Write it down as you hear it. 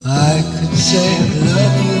I could say I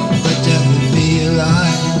love you, but that would be a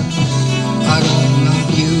lie. I don't love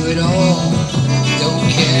you at all. Don't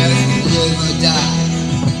care if you live or die.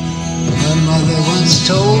 My mother once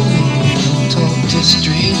told me, don't talk to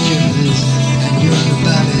strangers, and you're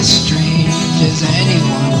about as strange as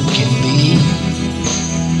anyone can be.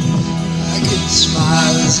 I could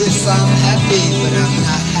smile as if I'm happy, but I'm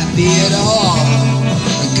not happy at all.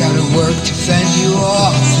 I gotta work to fend you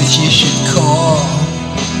off if you should call.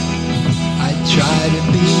 I try to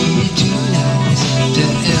be too nice to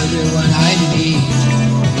everyone I meet,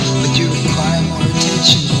 but you require more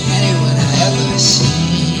attention than anyone I ever see.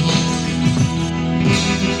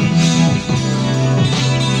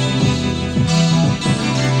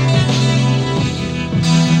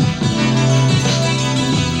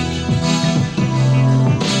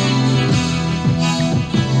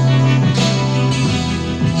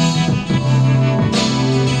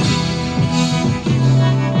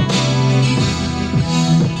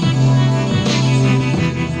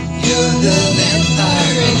 You're the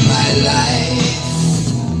vampire in my life,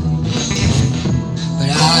 but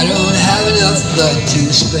I don't have enough blood to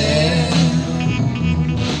spare.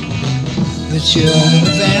 But you're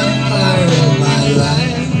the vampire in my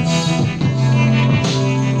life.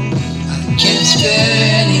 I can't spare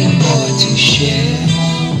any more to share.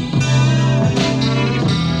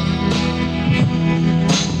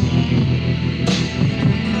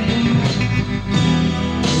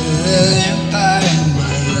 You're the vampire in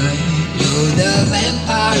my life. You're the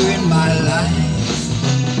vampire in my life.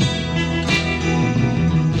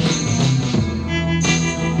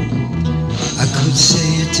 I could say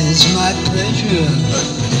it is my pleasure, but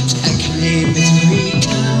it's actually misery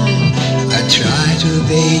time. I try to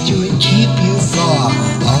evade you and keep you far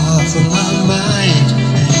off of my mind.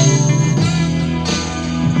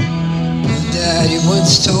 My daddy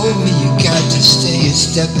once told me you got to stay a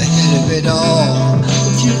step ahead of it all.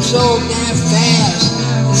 But you're so damn fast,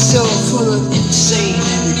 so full of insane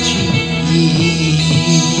energy.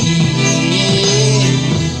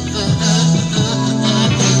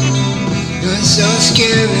 You're so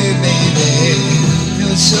scary, baby.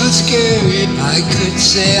 You're so scary. I could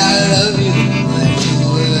say I love you, but the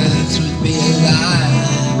words would be a lie.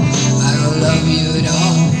 I don't love you at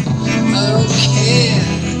all. I don't care.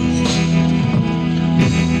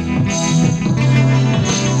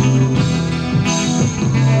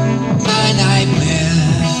 My nightmare.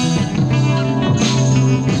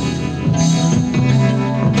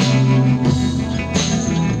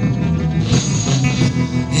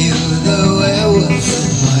 You're the werewolf in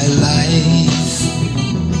my life,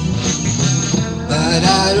 but I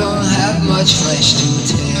don't have much flesh to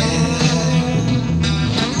tear.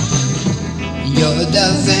 You're the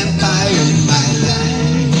vampire in my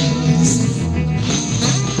life.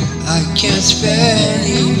 I can't spare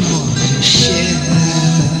any more to share.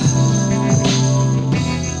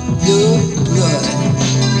 No blood,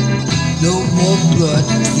 no more blood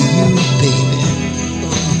for you, baby.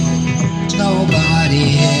 Nobody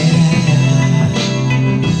here,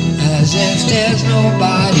 as if there's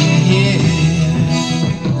nobody here.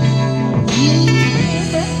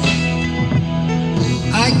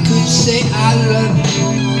 I could say I love you,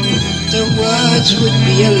 the words would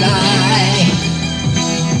be a lie.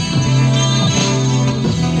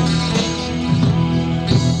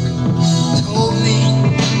 Told me,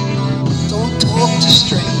 don't talk to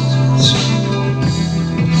strangers.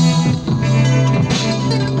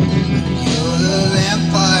 You're the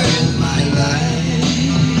vampire in my life.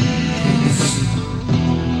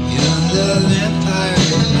 You're the vampire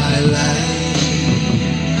in my life.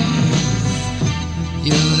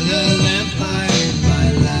 You're the vampire in my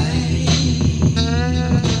life.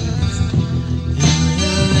 You're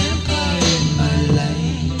the vampire in my life.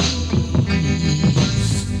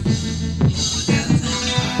 You're the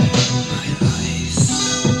vampire in my life.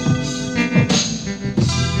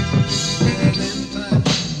 You're the vampire.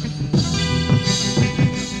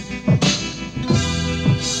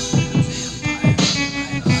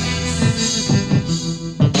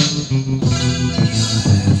 You're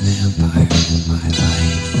a vampire in my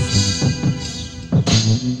life.